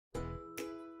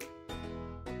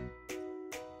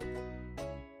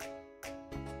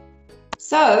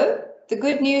So the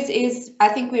good news is I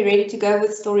think we're ready to go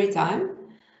with story time.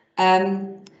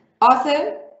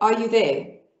 Arthur, are you there?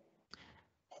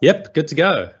 Yep, good to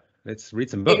go. Let's read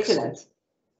some books. Excellent.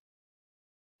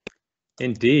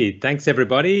 Indeed. Thanks,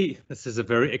 everybody. This is a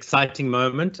very exciting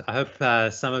moment. I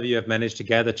hope some of you have managed to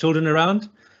gather children around.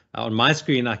 On my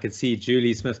screen, I could see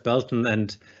Julie Smith-Belton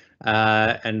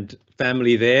and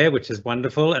family there, which is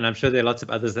wonderful. And I'm sure there are lots of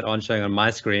others that aren't showing on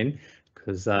my screen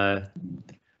because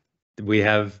we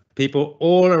have people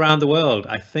all around the world.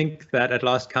 I think that at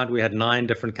last count, we had 9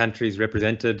 different countries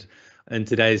represented in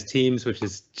today's teams, which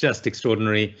is just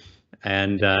extraordinary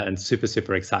and super,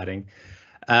 super exciting.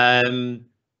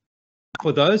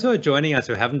 For those who are joining us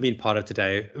who haven't been part of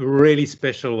today, really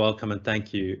special welcome and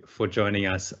thank you for joining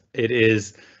us. It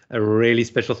is a really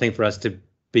special thing for us to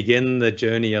begin the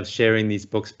journey of sharing these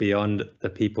books beyond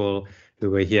the people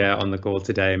who are here on the call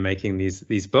today making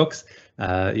these books.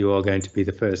 You are going to be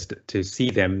the first to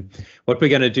see them. What we're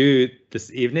going to do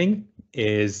this evening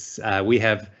is we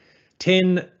have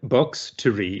 10 books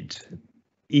to read,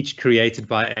 each created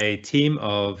by a team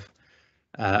of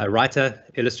a writer,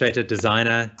 illustrator,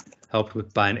 designer,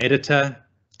 helped by an editor,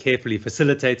 carefully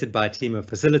facilitated by a team of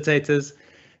facilitators,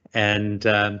 and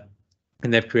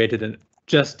they've created a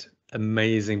just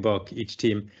amazing book, each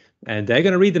team, and they're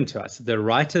going to read them to us. The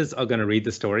writers are going to read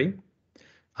the story.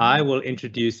 I will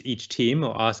introduce each team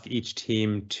or ask each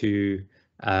team to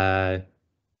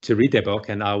read their book,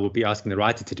 and I will be asking the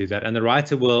writer to do that. And the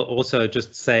writer will also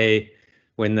just say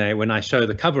when I show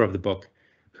the cover of the book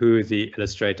who the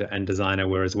illustrator and designer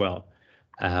were as well.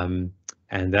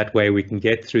 And that way we can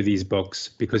get through these books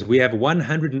because we have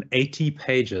 180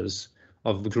 pages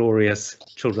of glorious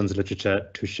children's literature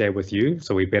to share with you.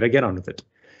 So we better get on with it.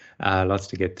 Lots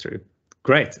to get through.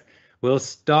 Great. We'll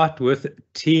start with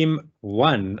team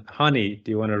 1. Hani,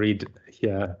 do you want to read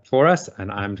here for us?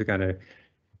 And I'm going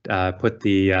to put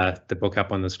the book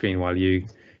up on the screen while you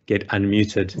get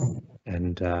unmuted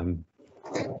and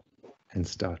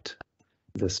start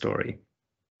the story.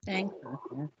 Thanks,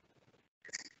 Arthur.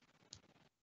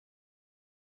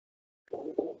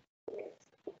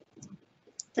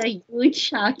 So huge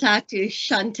shout out to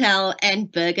Chantal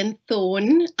and Bergen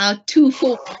Thorne, our 2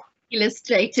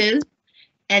 illustrators,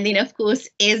 and then of course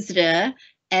Ezra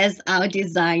as our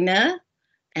designer,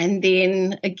 and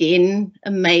then again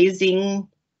amazing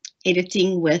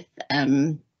editing with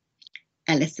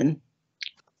Alison.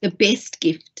 The best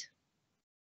gift.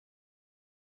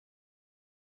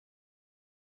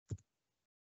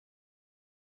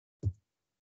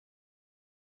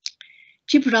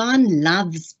 Gibran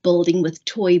loves building with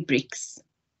toy bricks.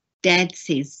 Dad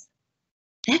says,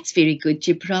 "That's very good,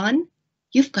 Gibran.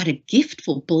 You've got a gift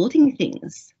for building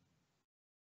things."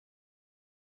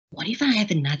 What if I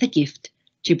have another gift?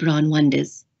 Gibran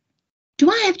wonders. Do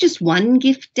I have just one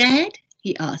gift, Dad?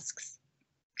 He asks.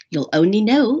 You'll only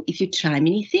know if you try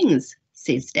many things,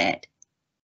 says Dad.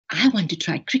 I want to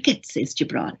try cricket, says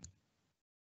Gibran.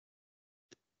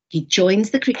 He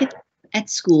joins the cricket at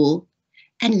school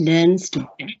and learns to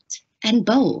bat and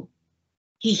bowl.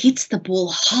 He hits the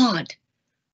ball hard.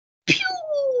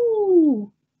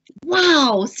 Pew!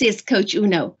 Wow, says Coach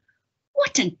Uno.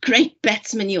 What a great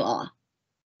batsman you are.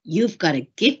 You've got a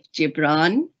gift,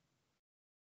 Gibran.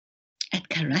 At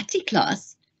karate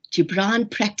class,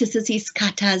 Gibran practices his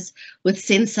katas with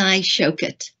Sensei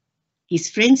Shaukat.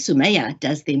 His friend Sumaya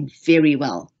does them very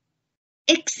well.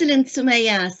 Excellent,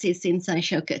 Sumaya, says Sensei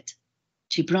Shaukat.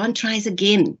 Gibran tries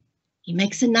again. He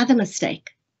makes another mistake.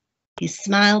 He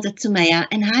smiles at Sumaya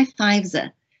and high-fives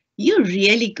her. You're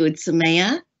really good,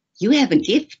 Sumaya. You have a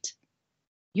gift.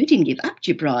 You didn't give up,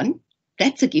 Gibran.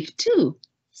 That's a gift too,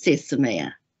 says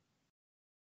Sumaya.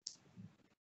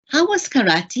 How was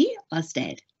karate? Asked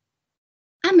Dad.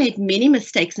 I made many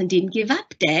mistakes and didn't give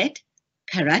up, Dad.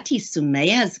 Karate's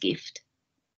Sumaya's gift.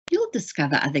 You'll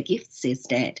discover other gifts, says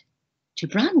Dad.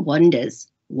 Gibran wonders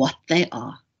what they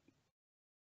are.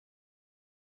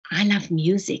 I love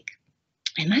music.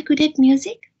 Am I good at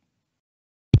music?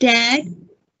 Dad,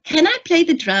 can I play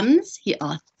the drums? He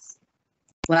asks.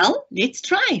 Well, let's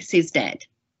try, says Dad.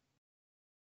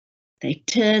 They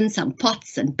turn some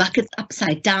pots and buckets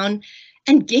upside down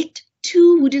and get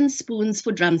 2 wooden spoons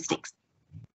for drumsticks.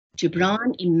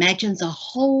 Gibran imagines a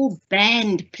whole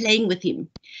band playing with him.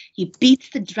 He beats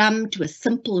the drum to a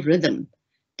simple rhythm.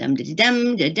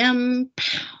 Dum-da-dum-da-dum,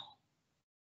 pow.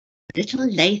 Little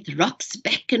Laith rocks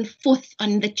back and forth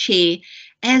on the chair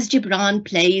as Gibran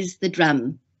plays the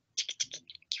drum.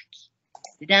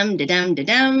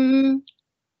 Da-dum-da-dum-da-dum.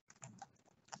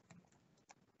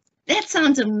 That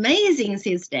sounds amazing,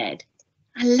 says Dad.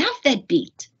 I love that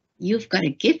beat. You've got a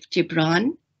gift,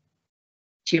 Gibran.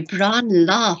 Gibran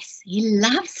laughs. He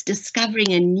loves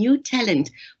discovering a new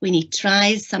talent when he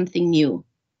tries something new.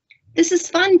 This is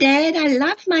fun, Dad. I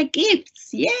love my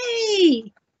gifts.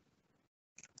 Yay!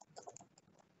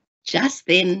 Just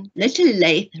then, little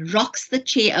Laith rocks the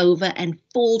chair over and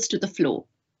falls to the floor.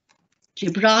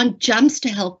 Gibran jumps to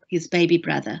help his baby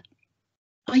brother.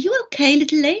 Are you okay,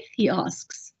 little Laith? He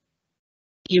asks.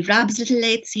 He rubs little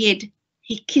Laith's head.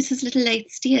 He kisses little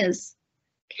Laith's ears.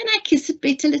 Can I kiss it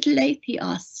better, little Laith? He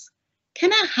asks.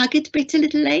 Can I hug it better,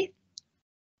 little Laith?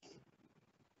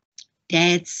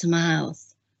 Dad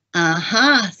smiles.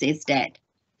 Aha, says Dad.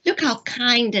 Look how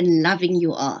kind and loving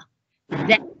you are.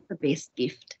 That's the best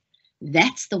gift.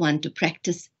 That's the one to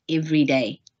practice every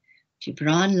day.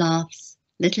 Gibran laughs.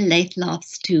 Little Laith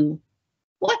laughs too.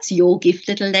 What's your gift,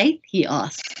 little Laith? He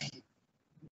asks.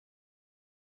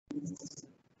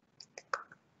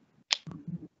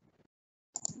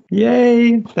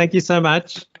 Yay! Thank you so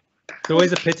much. It's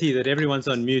always a pity that everyone's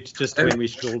on mute just when we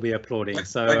should all be applauding.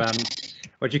 So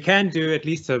what you can do, at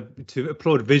least to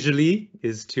applaud visually,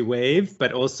 is to wave.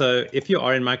 But also, if you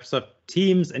are in Microsoft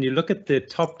Teams and you look at the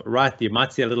top right, you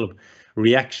might see a little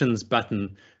reactions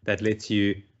button that lets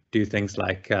you do things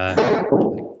like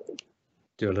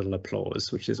do a little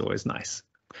applause, which is always nice.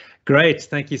 Great.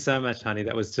 Thank you so much, honey.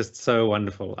 That was just so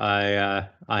wonderful.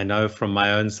 I know from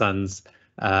my own son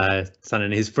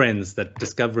and his friends that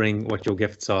discovering what your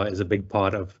gifts are is a big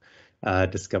part of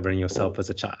discovering yourself as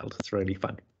a child. It's really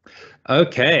fun.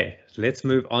 Okay, let's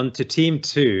move on to team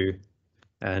 2.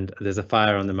 And there's a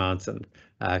fire on the mountain.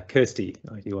 Kirsty,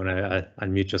 do you want to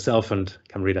unmute yourself and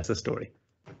come read us a story?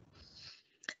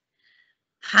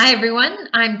 Hi everyone,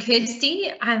 I'm Kirsty.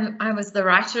 I was the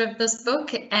writer of this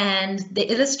book, and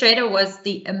the illustrator was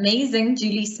the amazing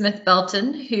Julie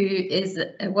Smith-Belton,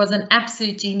 who was an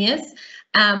absolute genius.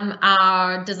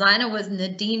 Our designer was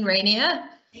Nadine Rainier,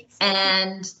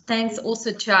 and thanks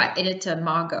also to our editor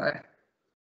Margot.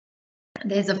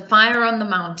 There's a fire on the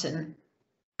mountain.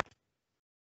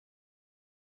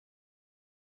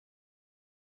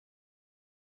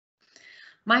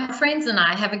 My friends and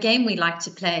I have a game we like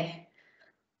to play.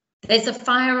 There's a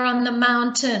fire on the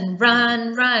mountain,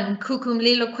 run, run,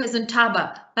 kukumlilo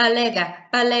kwezentaba, balega,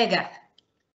 balega.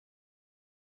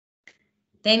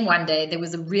 Then one day there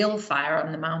was a real fire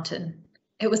on the mountain.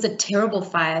 It was a terrible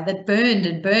fire that burned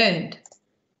and burned.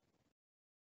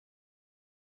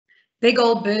 Big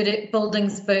old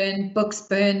buildings burned, books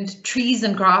burned, trees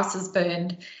and grasses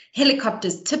burned,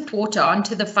 helicopters tipped water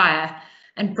onto the fire,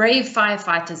 and brave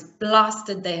firefighters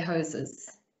blasted their hoses.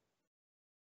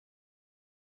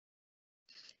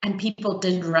 And people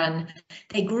did run.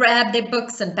 They grabbed their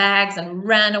books and bags and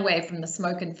ran away from the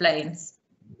smoke and flames.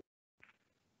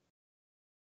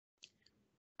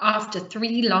 After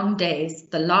 3 long days,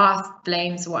 the last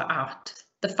flames were out.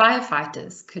 The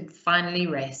firefighters could finally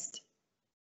rest.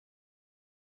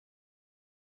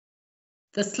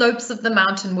 The slopes of the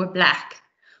mountain were black.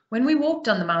 When we walked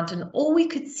on the mountain, all we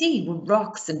could see were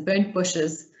rocks and burnt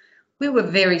bushes. We were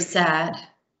very sad.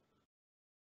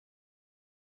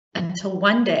 Until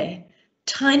one day,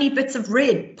 tiny bits of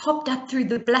red popped up through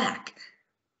the black.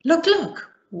 Look,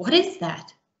 look, what is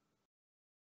that?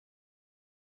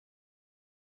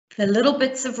 The little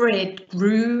bits of red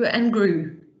grew and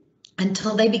grew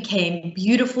until they became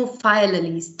beautiful fire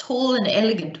lilies, tall and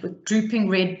elegant with drooping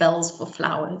red bells for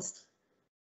flowers.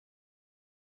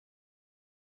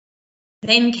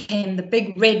 Then came the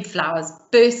big red flowers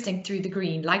bursting through the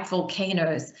green like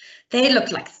volcanoes. They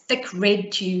looked like thick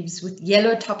red tubes with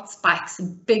yellow-topped spikes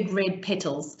and big red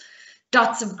petals.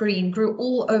 Dots of green grew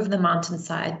all over the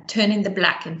mountainside, turning the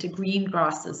black into green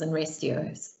grasses and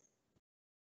restios.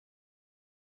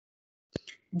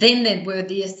 Then there were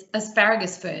the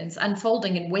asparagus ferns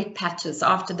unfolding in wet patches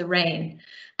after the rain,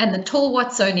 and the tall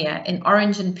Watsonia in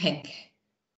orange and pink.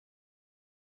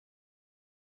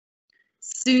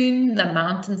 Soon the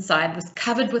mountainside was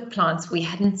covered with plants we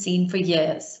hadn't seen for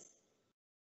years.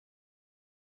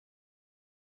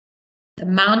 The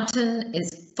mountain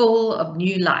is full of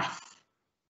new life.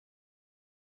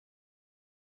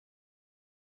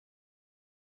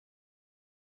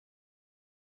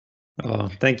 Oh,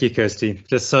 thank you, Kirsty.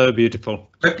 Just so beautiful.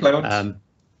 Clap, clap,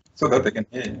 so that they can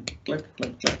hear you. Clap,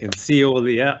 clap, clap. You can see all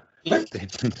the, yeah,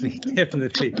 definitely,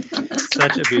 definitely.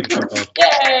 Such a beautiful book.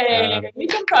 Yay! We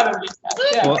can probably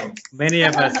tell. Well, many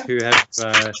of us who have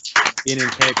been in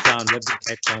Cape Town, lived in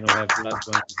Cape Town, or have loved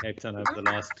ones in Cape Town over the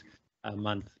last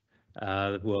month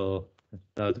will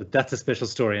know that that's a special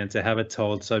story, and to have it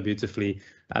told so beautifully,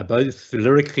 both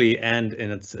lyrically and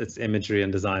in its imagery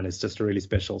and design, is just really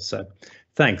special. So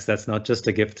thanks. That's not just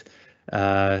a gift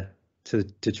to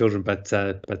children, but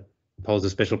holds a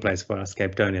special place for us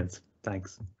Cape Townians.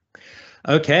 Thanks.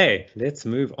 Okay, let's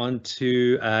move on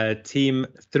to team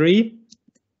 3,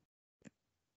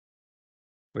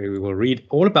 where we will read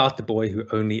all about the boy who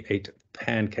only ate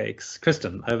pancakes.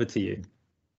 Kristen, over to you.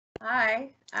 Hi,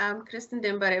 I'm Kristen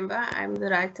Dembaremba. I'm the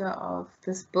writer of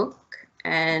this book,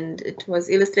 and it was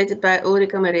illustrated by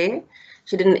Ulrika Maree.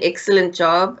 She did an excellent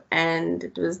job, and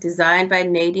it was designed by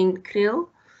Nadine Kriel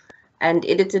and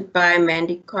edited by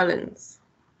Mandy Collins.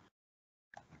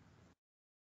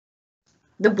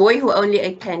 The boy who only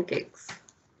ate pancakes.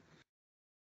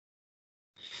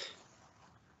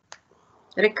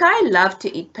 Rekai loved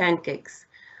to eat pancakes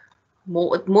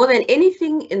more than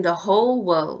anything in the whole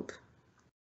world.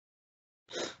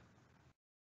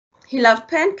 He loved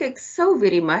pancakes so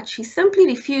very much, he simply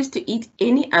refused to eat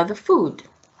any other food.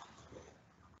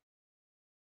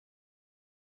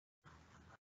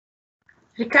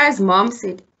 Rekai's mom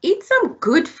said, "Eat some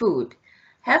good food.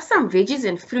 Have some veggies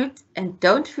and fruit, and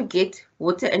don't forget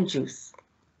water and juice."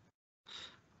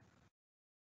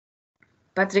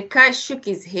 But Rekai shook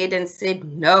his head and said,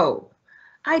 "No,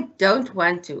 I don't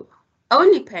want to.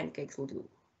 Only pancakes will do."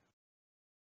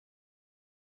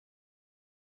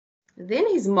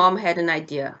 Then his mom had an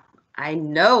idea. "I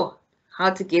know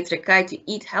how to get Rekai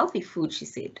to eat healthy food," she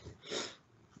said.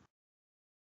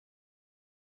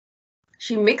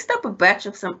 She mixed up a batch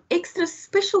of some extra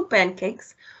special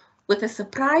pancakes with a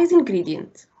surprise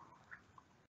ingredient.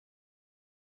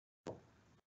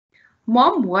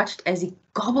 Mom watched as he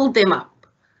gobbled them up,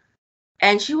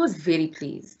 and she was very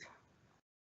pleased.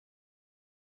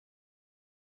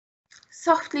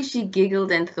 Softly she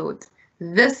giggled and thought,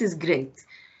 "This is great.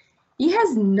 He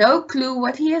has no clue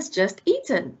what he has just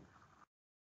eaten."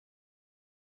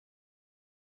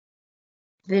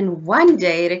 Then one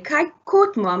day, Rekai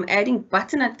caught Mom adding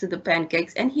butternut to the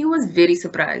pancakes, and he was very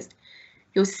surprised.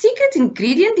 "Your secret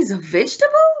ingredient is a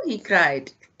vegetable?" he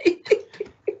cried.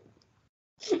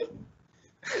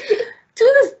 To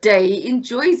this day, he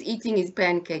enjoys eating his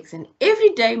pancakes, and every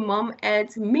day Mom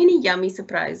adds many yummy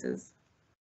surprises.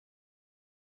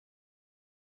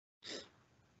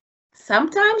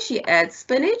 Sometimes she adds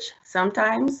spinach,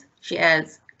 sometimes she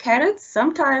adds carrots,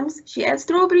 sometimes she adds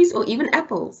strawberries or even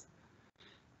apples.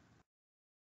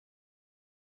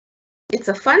 It's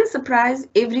a fun surprise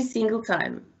every single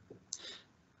time.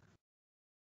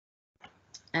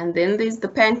 And then there's the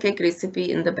pancake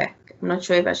recipe in the back. I'm not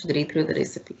sure if I should read through the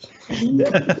recipe.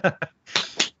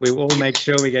 We will make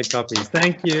sure we get copies.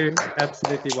 Thank you.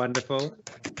 Absolutely wonderful.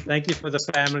 Thank you for the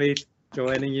family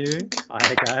joining you.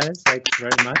 Hi, guys. Thanks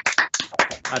very much.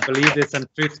 I believe there's some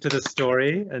truth to the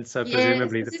story, and so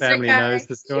presumably the family knows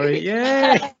the story.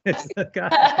 Yay!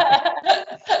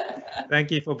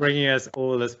 Thank you for bringing us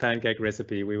all this pancake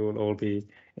recipe. We will all be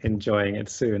enjoying it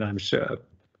soon, I'm sure.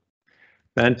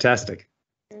 Fantastic.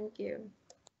 Thank you.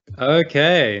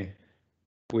 Okay,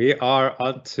 we are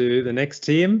on to the next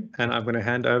team, and I'm going to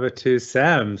hand over to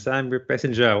Sam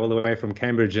Messenger, all the way from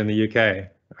Cambridge in the UK.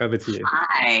 Over to you.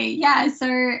 Hi, yeah,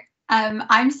 so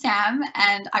I'm Sam,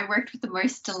 and I worked with the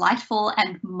most delightful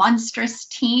and monstrous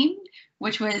team,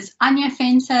 which was Anya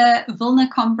Fenter, Vilna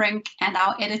Kombrink, and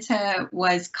our editor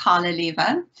was Carla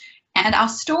Lever. And our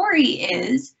story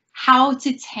is How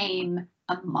to Tame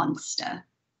a Monster.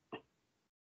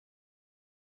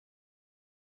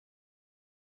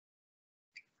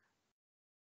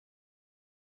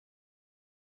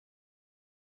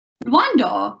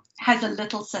 Rwando has a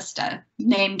little sister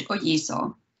named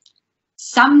Oyiso.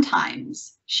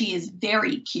 Sometimes she is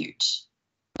very cute,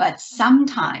 but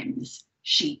sometimes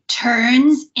she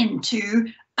turns into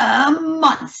a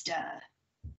monster.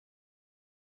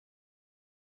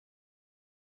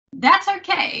 That's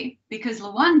okay, because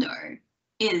Lwando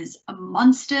is a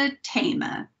monster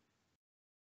tamer.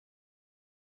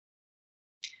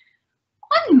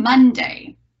 On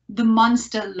Monday, the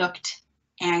monster looked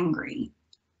angry,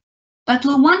 but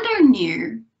Lwando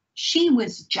knew she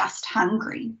was just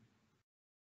hungry.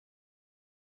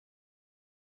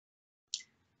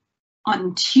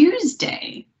 On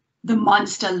Tuesday, the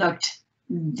monster looked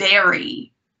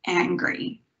very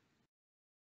angry,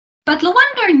 but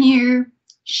Lwando knew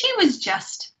she was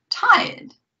just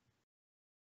tired.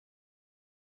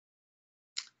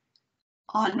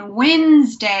 On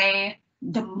Wednesday,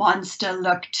 the monster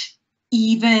looked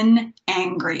even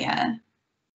angrier,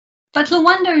 but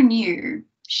Lwando knew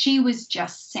she was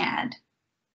just sad.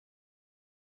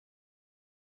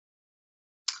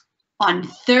 On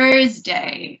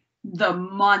Thursday, the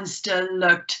monster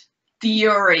looked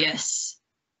furious,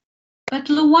 but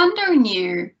Lwando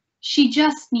knew she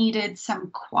just needed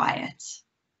some quiet.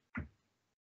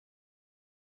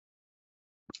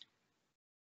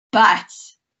 But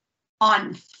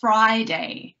On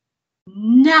Friday,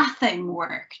 nothing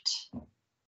worked.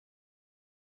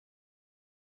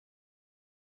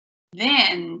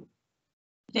 Then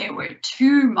there were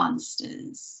two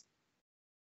monsters.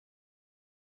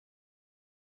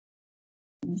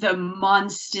 The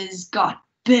monsters got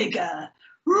bigger.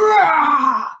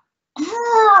 Roar!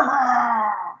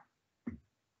 Roar!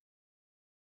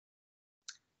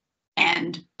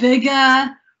 And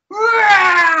bigger.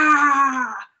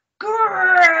 Roar!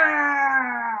 Roar!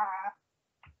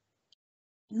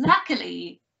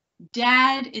 Luckily,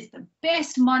 Dad is the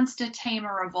best monster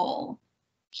tamer of all.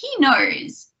 He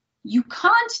knows you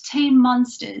can't tame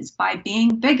monsters by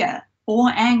being bigger or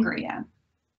angrier.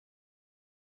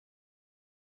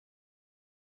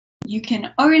 You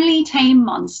can only tame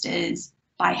monsters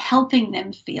by helping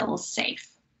them feel safe.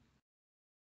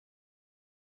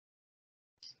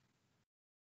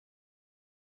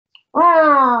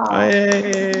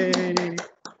 Yay!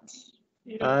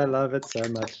 I love it so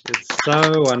much. It's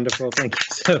so wonderful. Thank you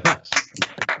so much.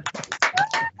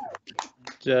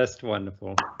 Just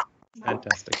wonderful.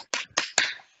 Fantastic.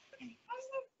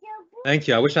 Thank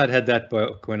you. I wish I'd had that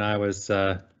book when I was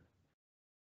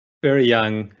very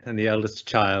young and the eldest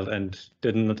child and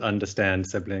didn't understand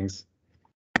siblings.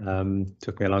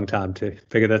 Took me a long time to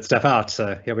figure that stuff out.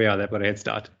 So here we are. They've got a head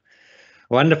start.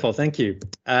 Wonderful. Thank you.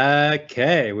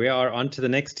 Okay, we are on to the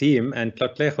next team and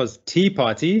Tlotlejo's Tea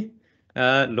Party.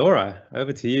 Laura,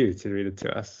 over to you to read it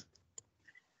to us.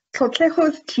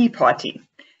 Tlotlejo's Tea Party,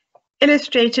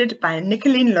 illustrated by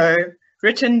Nicolene Lowe,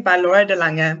 written by Laura de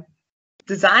Lange,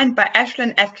 designed by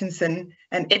Ashlyn Atkinson,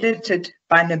 and edited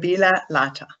by Nabila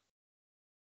Lata.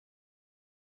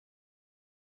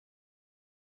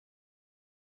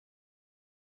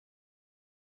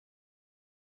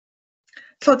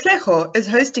 Tlotlejo is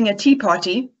hosting a tea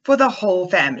party for the whole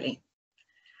family.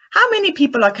 How many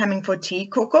people are coming for tea,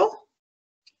 Coco?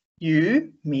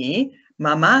 You, me,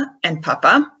 Mama and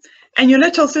Papa, and your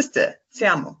little sister,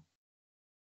 Siamo.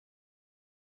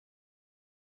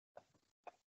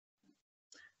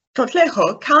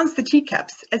 Tlotlejo counts the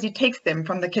teacups as he takes them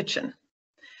from the kitchen.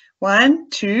 1,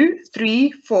 2,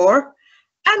 3, 4,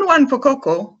 and 1 for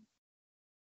Coco.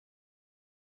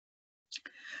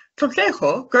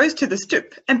 Tlotlejo goes to the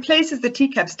stoop and places the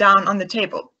teacups down on the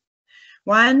table.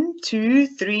 1, 2,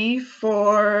 3,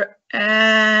 4,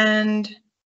 and...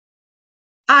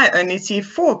 I only see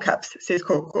 4 cups, says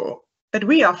Coco, but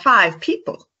we are 5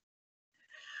 people.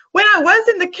 When I was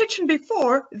in the kitchen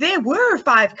before, there were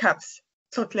 5 cups,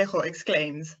 Tlotlejo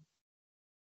exclaims.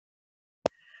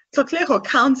 Tlotlejo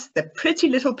counts the pretty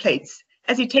little plates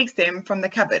as he takes them from the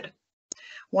cupboard.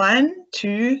 1,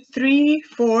 2, 3,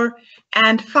 4,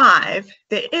 and 5.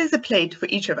 There is a plate for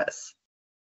each of us.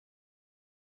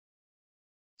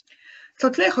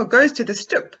 Tlotlejo goes to the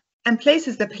stoop and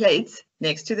places the plates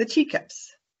next to the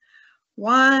teacups.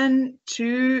 1,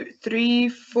 2, 3,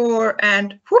 4,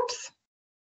 and whoops!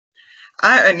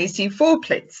 I only see 4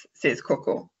 plates, says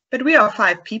Coco, but we are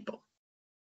 5 people.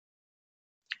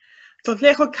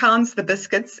 Tlotlejo counts the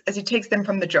biscuits as he takes them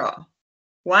from the jar.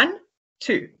 1,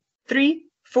 2, 3,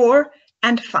 4,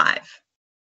 and 5.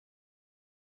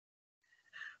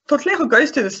 Tlotlejo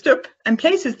goes to the stoop and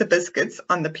places the biscuits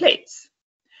on the plates.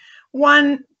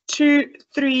 1, 2,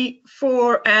 3,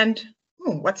 4, and...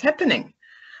 Oh, what's happening?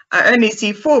 I only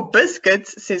see 4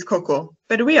 biscuits, says Coco,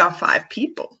 but we are 5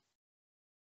 people.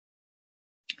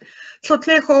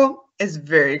 Tlotlejo is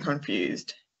very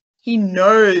confused. He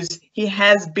knows he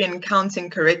has been counting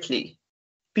correctly.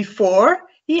 Before,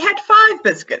 he had 5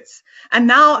 biscuits, and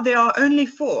now there are only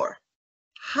 4.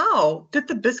 How did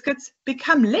the biscuits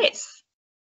become less?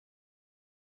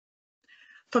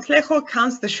 Tlotlejo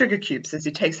counts the sugar cubes as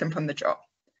he takes them from the jar.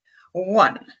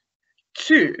 1,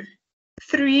 2,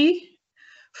 3,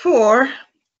 4,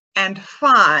 and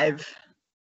 5.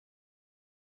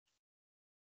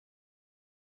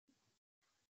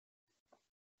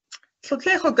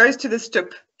 Tlotlejo goes to the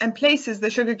stoop and places the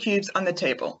sugar cubes on the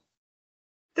table.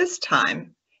 This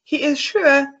time, he is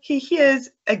sure he hears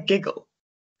a giggle.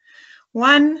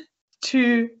 1,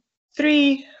 2,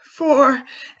 3, 4,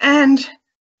 and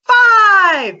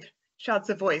 5, shouts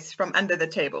a voice from under the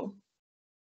table.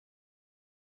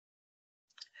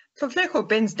 Tlotlejo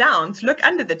bends down to look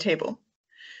under the table.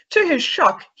 To his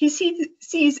shock, he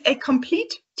sees a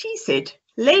complete tea set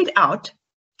laid out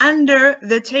under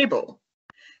the table.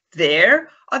 There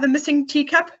are the missing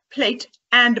teacup, plate,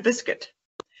 and biscuit.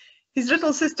 His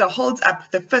little sister holds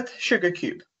up the 5th sugar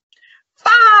cube.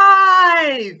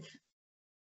 5!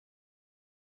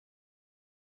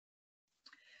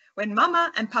 When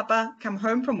Mama and Papa come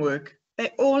home from work, they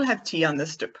all have tea on the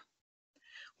stoop.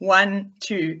 1,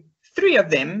 2, 3 of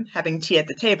them having tea at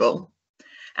the table,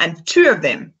 and 2 of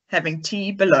them having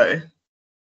tea below.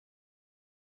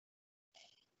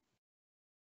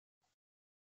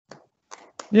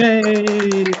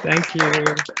 Yay! Thank you.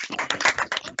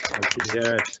 Thank you,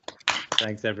 Jared.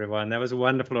 Thanks, everyone. That was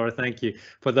wonderful, Laura. Thank you.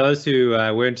 For those who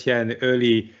weren't here in the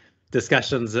early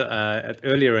discussions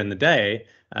earlier in the day,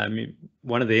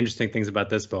 one of the interesting things about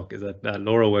this book is that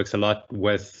Laura works a lot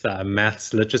with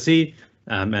maths literacy,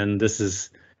 and this is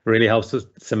really helps us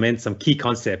cement some key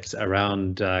concepts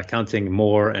around counting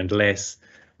more and less,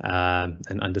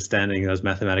 and understanding those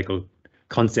mathematical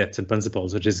concepts and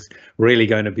principles, which is really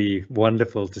going to be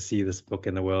wonderful to see this book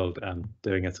in the world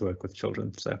doing its work with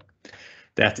children. So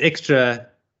that's extra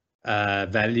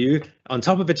value on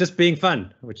top of it just being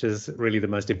fun, which is really the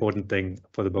most important thing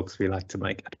for the books we like to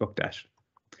make at Book Dash.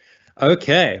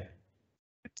 Okay,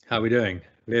 how are we doing?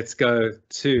 Let's go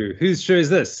to, whose show is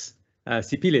this?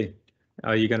 Sipile,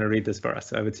 are you going to read this for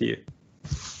us? Over to you.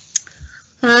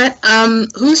 All right,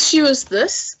 whose shoe is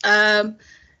this?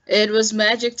 It was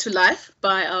Magic to Life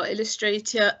by our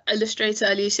illustrator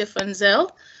Alicia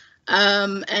Fanzel,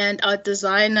 and our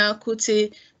designer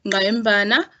Kuti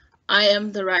Ngaimbana. I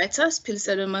am the writer,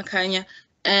 Spiliselo Makanya,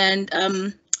 and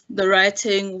the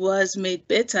writing was made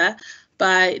better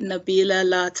by Nabila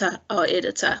Lata, our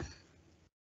editor.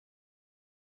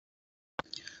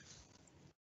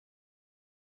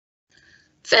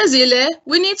 Fezile,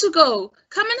 we need to go.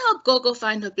 Come and help Gogo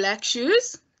find her black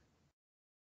shoes.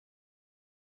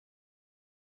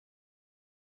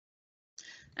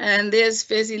 And there's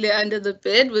Fezile under the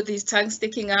bed with his tongue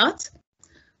sticking out.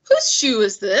 Whose shoe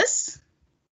is this?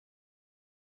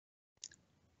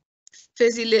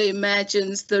 Fezile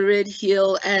imagines the red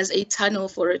heel as a tunnel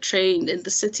for a train in the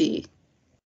city.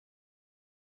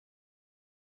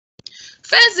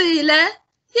 Fezile,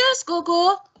 yes,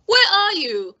 Gogo, where are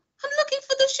you? I'm looking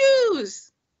for the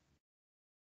shoes.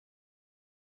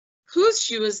 Whose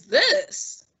shoe is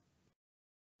this?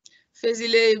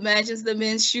 Fezile imagines the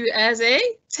men's shoe as a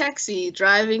taxi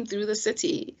driving through the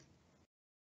city.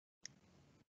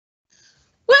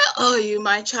 Where are you,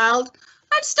 my child?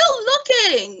 I'm still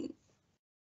looking.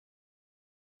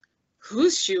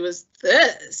 Whose shoe is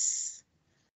this?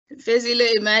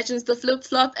 Fezile imagines the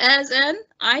flip-flop as an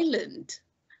island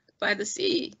by the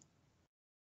sea.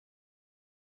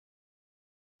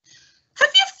 Have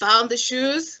you found the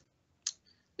shoes?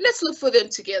 Let's look for them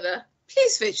together.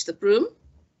 Please fetch the broom.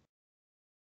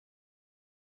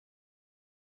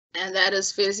 And that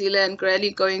is Fezile and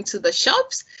Granny going to the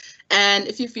shops. And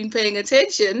if you've been paying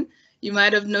attention, you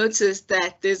might have noticed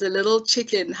that there's a little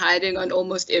chicken hiding on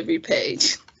almost every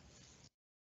page.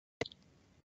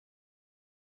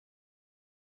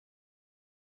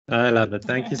 I love it.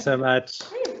 Thank you so much.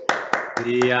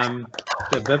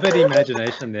 The vivid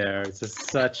imagination there is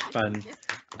just such fun.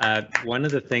 One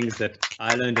of the things that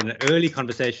I learned in an early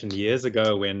conversation years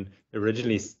ago when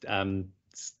originally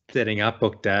setting up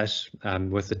Book Dash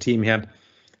with the team here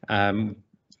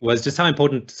was just how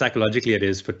important psychologically it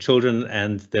is for children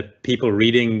and the people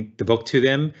reading the book to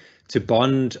them to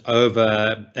bond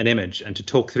over an image and to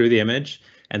talk through the image.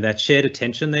 And that shared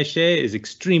attention they share is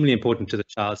extremely important to the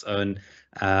child's own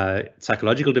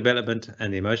psychological development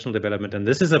and the emotional development. And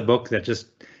this is a book that just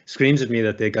screams at me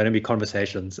that there are going to be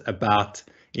conversations about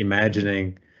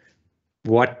imagining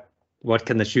what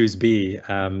can the shoes be,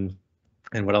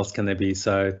 and what else can there be.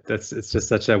 So it's just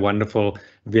such a wonderful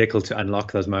vehicle to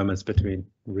unlock those moments between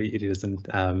readers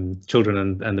and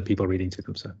children and the people reading to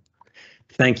them. So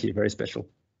thank you, very special.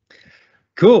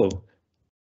 Cool.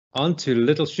 On to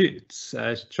Little Shoots.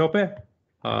 Chope,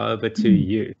 over to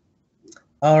you.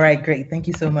 All right, great. Thank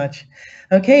you so much.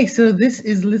 Okay, so this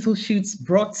is Little Shoots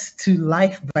brought to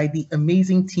life by the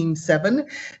amazing Team 7,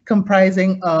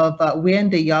 comprising of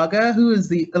Wende Yaga, who is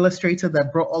the illustrator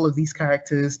that brought all of these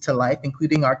characters to life,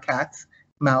 including our cat,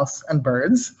 mouse, and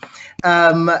birds.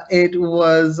 It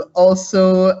was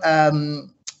also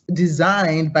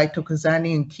designed by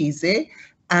Tokozani Nkize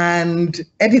and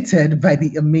edited by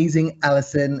the amazing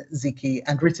Alison Ziki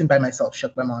and written by myself,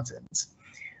 Shukla Martins.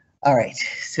 All right,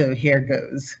 so here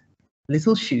goes.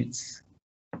 Little Shoots.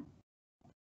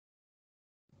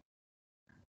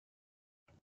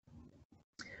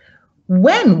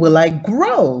 When will I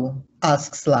grow?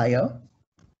 Asks Lio.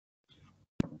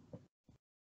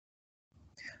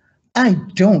 I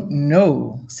don't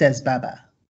know, says Baba.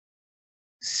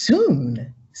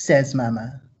 Soon, says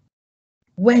Mama.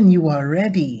 When you are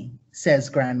ready, says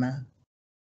Grandma.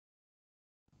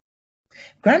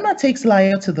 Grandma takes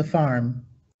Lio to the farm.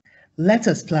 Let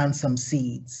us plant some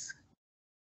seeds.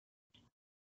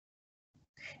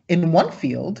 In one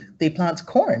field, they plant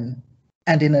corn,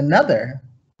 and in another,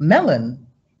 Melon,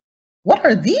 what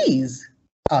are these?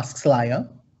 Asks Laya.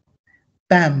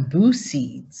 Bamboo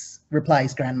seeds,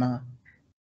 replies Grandma.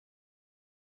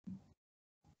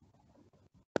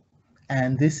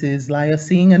 And this is Laya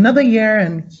seeing another year,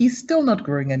 and he's still not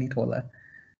growing any taller.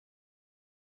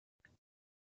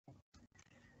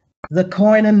 The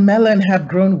corn and melon have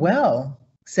grown well,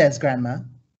 says Grandma.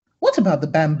 What about the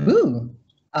bamboo?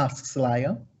 Asks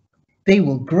Laya. They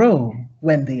will grow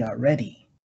when they are ready.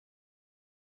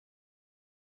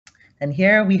 And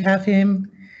here we have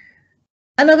him,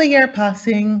 another year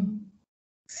passing,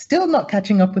 still not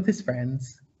catching up with his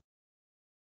friends.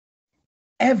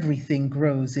 Everything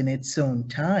grows in its own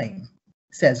time,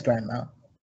 says Grandma.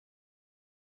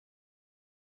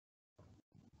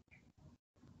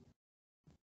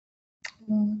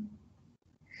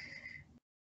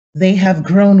 They have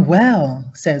grown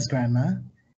well, says Grandma.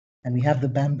 And we have the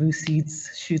bamboo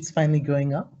shoots finally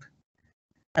going up.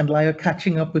 And Laya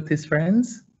catching up with his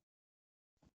friends.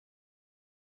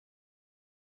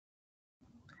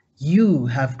 You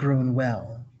have grown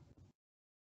well.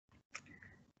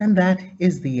 And that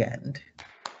is the end.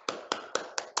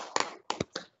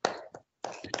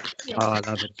 Oh, I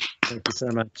love it. Thank you so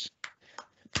much.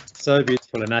 So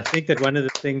beautiful. And I think that one of the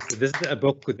things, this is a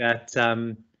book that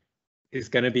is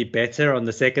going to be better on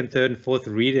the second, third, and fourth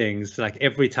readings. Like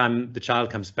every time the child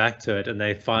comes back to it and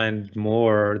they find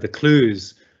more the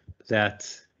clues that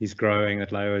he's growing,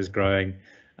 that Laya is growing,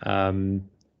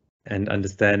 and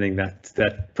understanding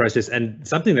that process. And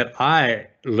something that I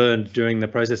learned during the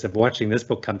process of watching this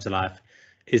book come to life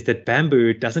is that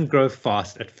bamboo doesn't grow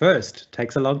fast at first. It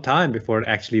takes a long time before it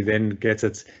actually then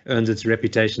earns its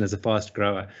reputation as a fast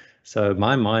grower. So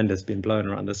my mind has been blown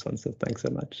around this one. So thanks so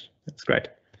much. That's great.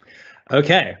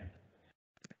 Okay.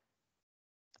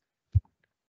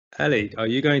 Ali, are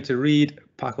you going to read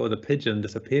Paco the Pigeon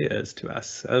Disappears to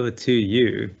us? Over to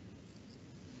you.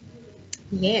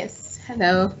 Yes,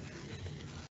 hello.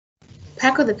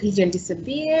 Paco the Pigeon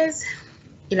Disappears,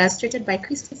 illustrated by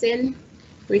Christensen,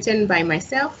 written by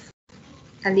myself,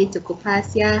 Ali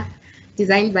Tukupasia,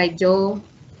 designed by Joe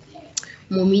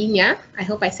Muminya, I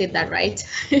hope I said that right,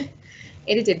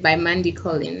 edited by Mandy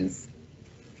Collins.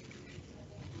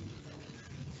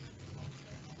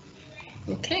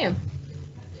 Okay.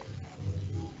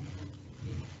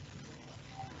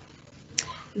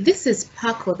 This is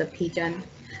Paco the Pigeon.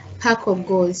 Paco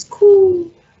goes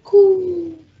coo,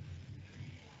 coo.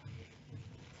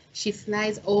 She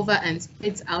flies over and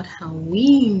spreads out her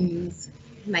wings,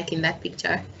 like in that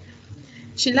picture.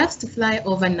 She loves to fly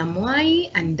over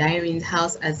Namwai and Dairin's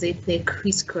house as they play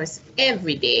crisscross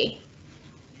every day.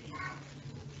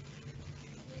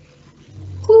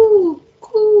 Coo,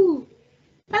 coo.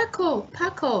 Paco,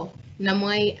 Paco.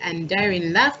 Namwai and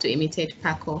Dairin love to imitate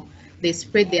Paco. They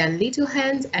spread their little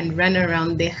hands and run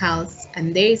around the house,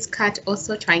 and there is Kat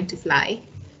also trying to fly.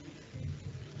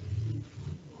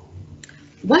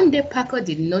 One day Paco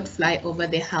did not fly over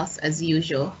the house as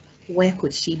usual. Where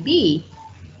could she be?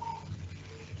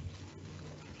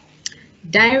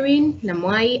 Dairin,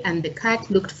 Namwai, and the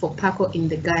cat looked for Paco in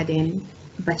the garden,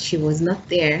 but she was not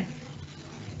there.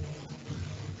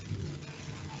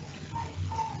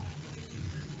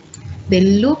 They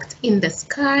looked in the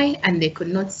sky and they could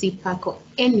not see Paco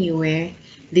anywhere.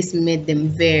 This made them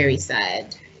very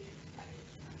sad.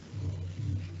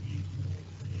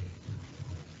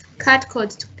 Cat called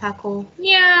to Paco,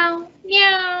 meow,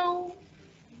 meow,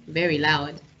 very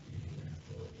loud.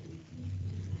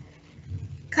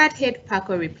 Cat heard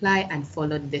Paco reply and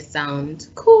followed the sound,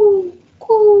 coo,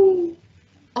 coo.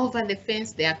 Over the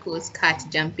fence there goes Cat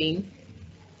jumping.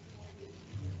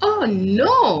 Oh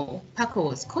no, Paco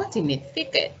was caught in a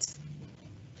thicket.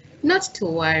 Not to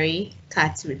worry,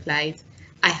 Cat replied.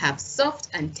 I have soft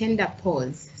and tender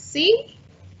paws, see?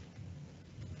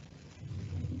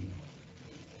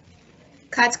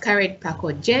 Cat carried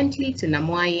Paco gently to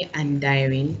Namwai and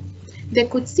Dairin. They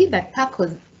could see that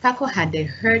Paco had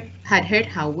hurt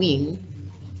her wing.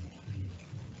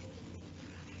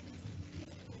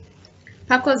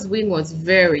 Paco's wing was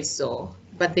very sore,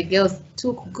 but the girls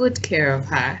took good care of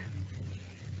her.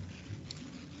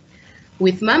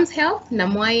 With Mom's help,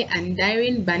 Namwai and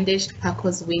Dairin bandaged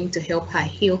Paco's wing to help her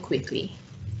heal quickly.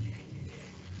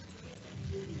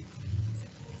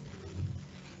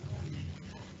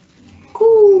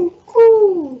 Coo,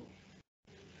 coo.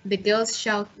 The girls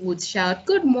would shout,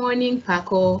 good morning,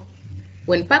 Paco.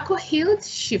 When Paco healed,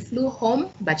 she flew home,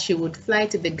 but she would fly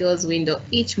to the girls' window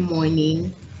each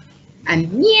morning.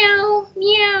 And meow,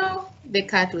 meow, the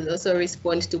cat would also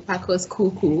respond to Paco's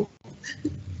cuckoo.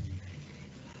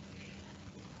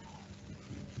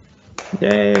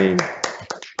 Yay!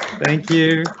 Thank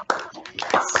you.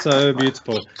 so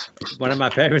beautiful. One of my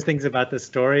favorite things about this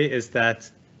story is that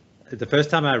the first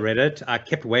time I read it, I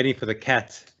kept waiting for the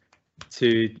cat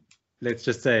to, let's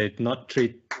just say, not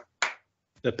treat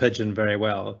the pigeon very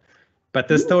well. But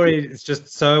the story is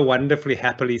just so wonderfully,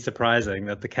 happily surprising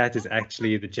that the cat is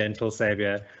actually the gentle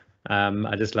savior.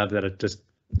 I just love that it just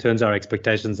turns our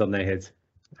expectations on their heads.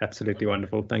 Absolutely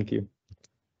wonderful. Thank you.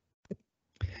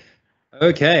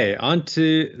 Okay, on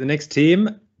to the next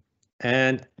team.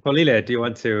 And Paulile, do you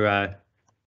want to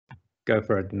go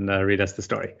for it and read us the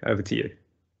story? Over to you.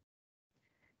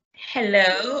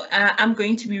 Hello, I'm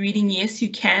going to be reading Yes You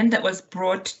Can, that was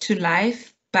brought to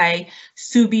life by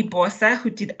Subi Bosa, who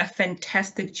did a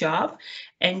fantastic job,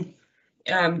 and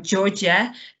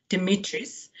Georgia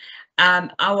Dimitris.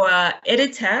 Our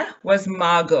editor was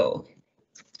Margot.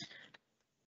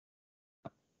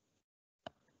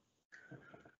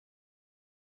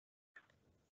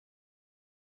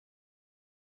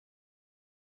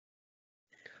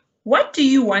 What do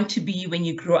you want to be when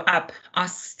you grow up?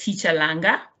 Asks Teacher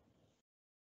Langa.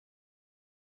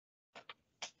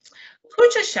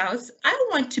 Pooja shouts, I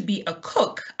want to be a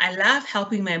cook. I love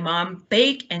helping my mom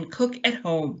bake and cook at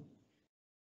home.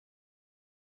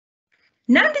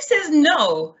 Nandi says,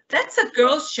 no, that's a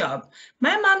girl's job.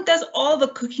 My mom does all the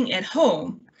cooking at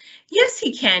home. Yes,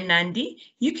 he can, Nandi.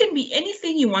 You can be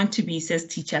anything you want to be, says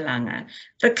Teacher Langa.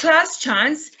 The class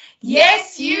chants,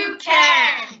 yes, you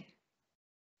can.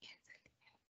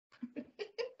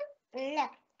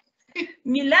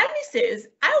 Milani says,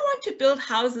 I want to build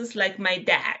houses like my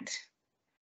dad.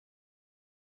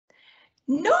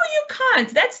 No, you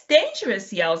can't. That's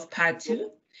dangerous, yells Patu.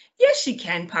 Yes, she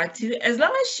can, Patu, as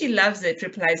long as she loves it,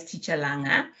 replies Teacher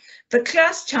Langa. The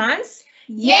class chants,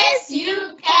 yes,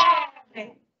 you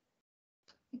can.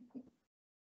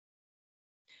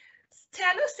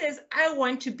 Stella says, I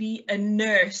want to be a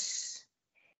nurse.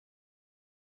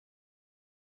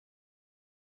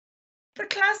 The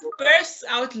class bursts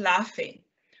out laughing.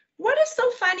 What is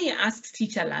so funny, asks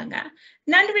Teacher Langa.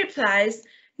 Nandi replies,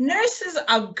 nurses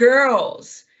are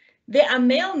girls. There are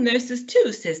male nurses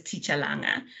too, says Teacher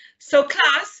Langa. So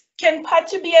class, can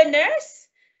Patu be a nurse?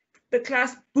 The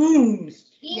class booms.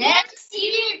 Yes,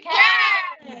 you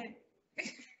can.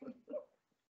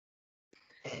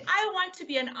 I want to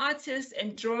be an artist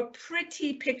and draw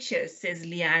pretty pictures, says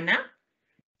Liana.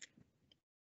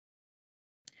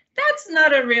 That's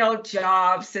not a real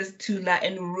job, says Tula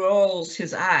and rolls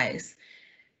his eyes.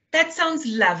 That sounds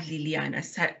lovely, Liana,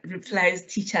 replies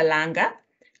Teacher Langa.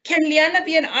 Can Liana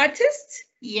be an artist?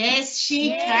 Yes, she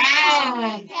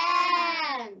can.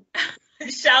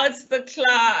 Shouts the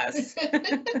class.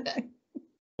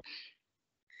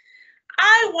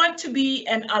 I want to be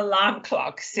an alarm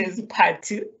clock, says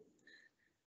Patu.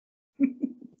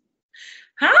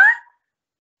 Huh?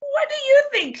 What do you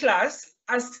think, class?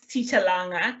 Asks Teacher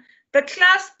Langa. The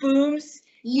class booms.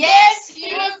 Yes, you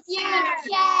can.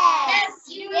 Yes,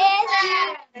 you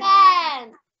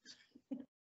can.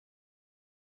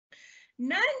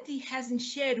 Nandi hasn't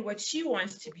shared what she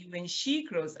wants to be when she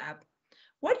grows up.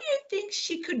 What do you think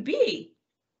she could be?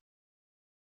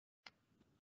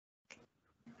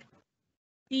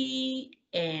 The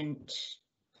end.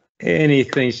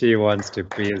 Anything she wants to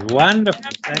be is wonderful.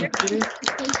 Thank you.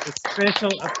 A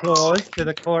special applause to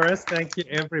the chorus. Thank you,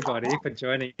 everybody, for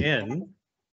joining in.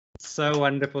 So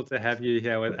wonderful to have you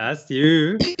here with us.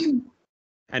 You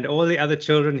and all the other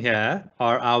children here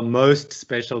are our most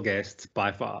special guests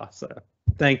by far. So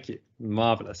thank you.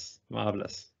 Marvelous,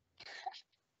 marvelous.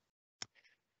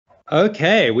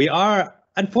 Okay, we are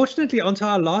unfortunately onto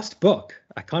our last book.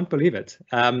 I can't believe it.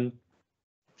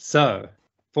 So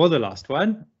for the last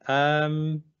one,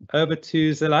 over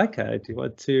to Zuleika. Do you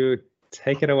want to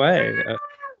take it away?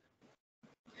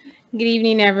 Good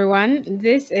evening, everyone.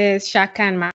 This is Shaka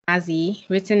and Mazi,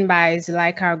 written by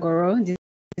Zuleika Agoro,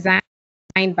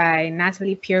 designed by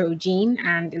Natalie Pierre-Eugene,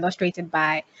 and illustrated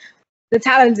by the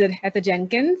talented Heather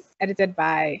Jenkins, edited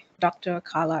by Dr.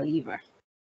 Carla Lever.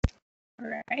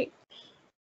 All right.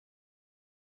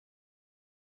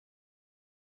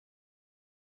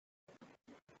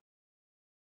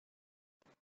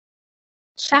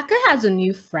 Shaka has a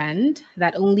new friend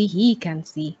that only he can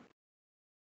see.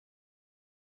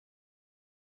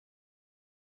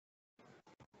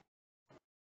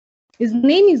 His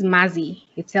name is Mazi,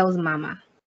 he tells Mama.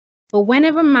 But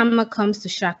whenever Mama comes to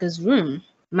Shaka's room,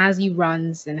 Mazi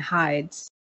runs and hides.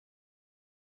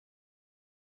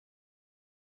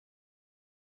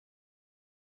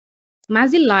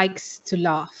 Mazi likes to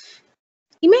laugh.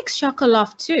 He makes Shaka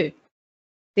laugh too.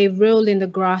 They roll in the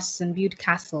grass and build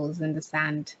castles in the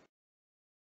sand.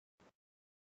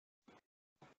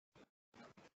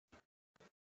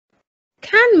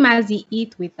 Can Mazzy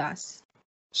eat with us?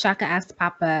 Shaka asked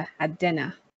Papa at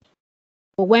dinner.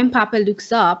 But when Papa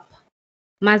looks up,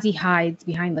 Mazzy hides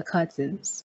behind the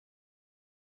curtains.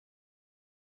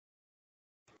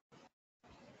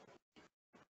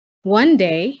 One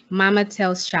day, Mama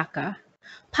tells Shaka,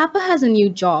 Papa has a new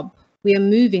job. We are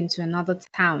moving to another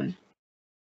town.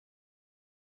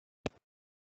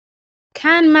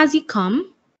 Can Mazzy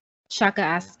come? Shaka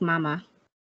asks Mama.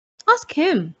 Ask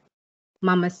him,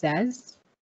 Mama says.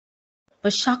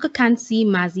 But Shaka can't see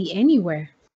Mazzy anywhere.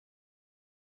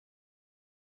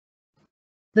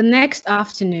 The next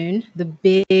afternoon, the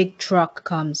big truck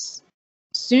comes.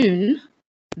 Soon,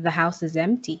 the house is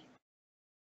empty.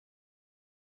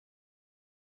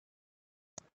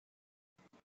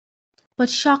 But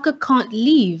Shaka can't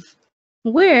leave.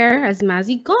 Where has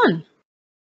Mazzy gone?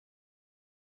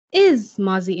 Is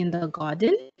Mazzy in the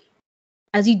garden?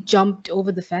 Has he jumped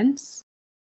over the fence?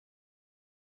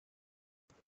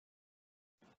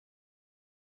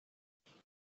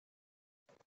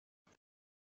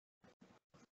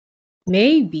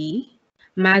 Maybe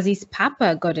Mazzy's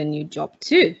papa got a new job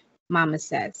too, Mama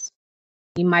says.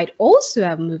 He might also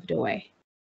have moved away.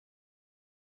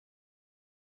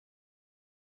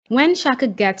 When Shaka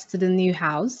gets to the new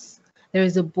house, there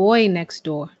is a boy next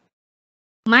door.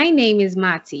 My name is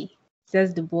Mati,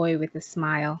 says the boy with a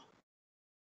smile.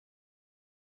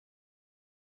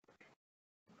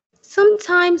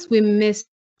 Sometimes we miss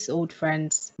old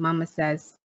friends, Mama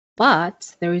says,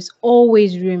 but there is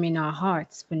always room in our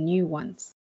hearts for new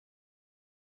ones.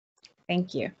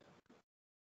 Thank you.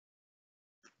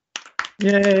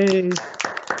 Yay!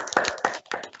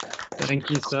 Thank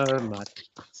you so much.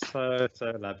 So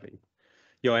lovely.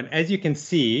 Yo, and as you can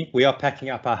see, we are packing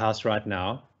up our house right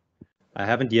now. I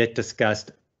haven't yet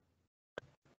discussed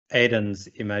Aiden's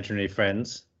imaginary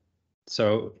friends,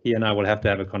 so he and I will have to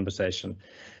have a conversation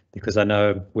because I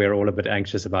know we're all a bit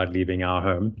anxious about leaving our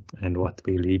home and what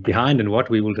we leave behind and what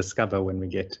we will discover when we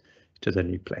get to the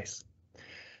new place.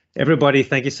 Everybody,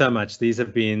 thank you so much. These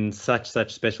have been such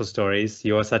special stories.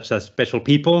 You are such special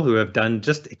people who have done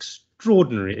just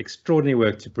extraordinary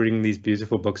work to bring these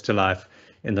beautiful books to life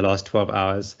in the last 12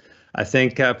 hours. I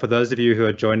think for those of you who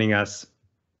are joining us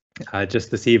just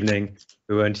this evening,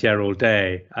 who weren't here all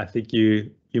day, I think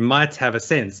you might have a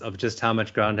sense of just how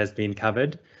much ground has been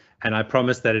covered. And I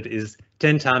promise that it is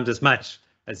 10 times as much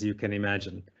as you can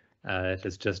imagine. It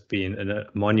has just been a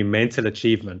monumental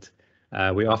achievement.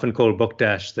 We often call Book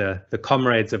Dash the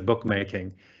comrades of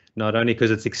bookmaking, not only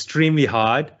because it's extremely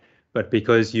hard, but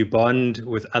because you bond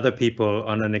with other people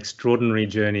on an extraordinary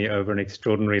journey over an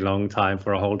extraordinary long time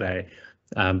for a whole day.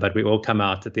 But we all come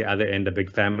out at the other end a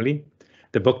big family.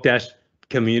 The Book Dash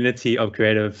community of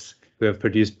creatives who have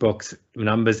produced books,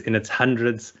 numbers in its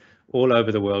hundreds all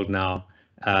over the world now.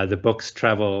 The books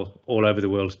travel all over the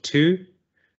world too.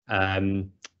 Late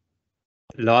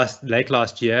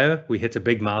last year, we hit a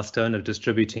big milestone of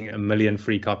distributing 1 million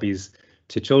free copies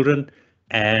to children.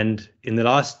 And in the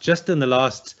last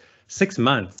 6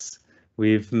 months,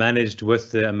 we've managed,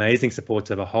 with the amazing support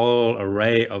of a whole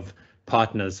array of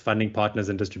partners, funding partners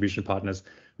and distribution partners,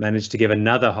 managed to give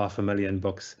another 500,000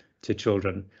 books to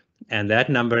children. And that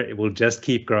number, it will just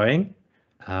keep growing.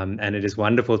 And it is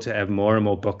wonderful to have more and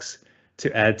more books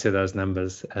to add to those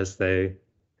numbers as they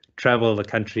travel the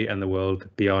country and the world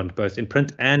beyond, both in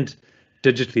print and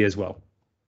digitally as well.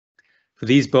 For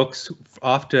these books,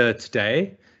 after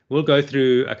today, we'll go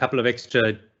through a couple of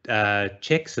extra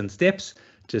checks and steps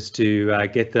just to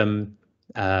get them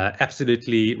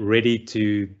absolutely ready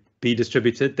to be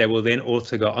distributed. They will then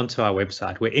also go onto our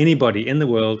website where anybody in the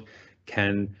world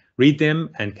can read them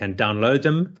and can download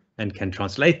them and can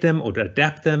translate them or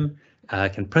adapt them,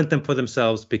 can print them for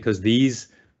themselves, because these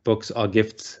books are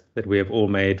gifts that we have all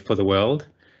made for the world,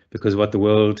 because what the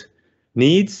world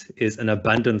needs is an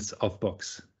abundance of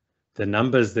books. The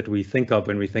numbers that we think of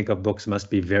when we think of books must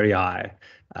be very high.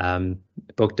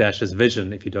 Book Dash's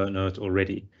vision, if you don't know it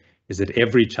already, is that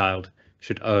every child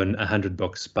should own 100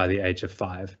 books by the age of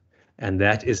 5. And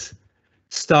that is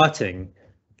starting,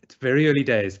 it's very early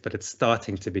days, but it's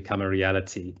starting to become a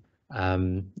reality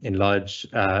in large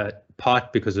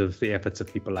part because of the efforts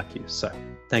of people like you. So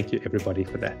thank you everybody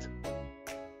for that.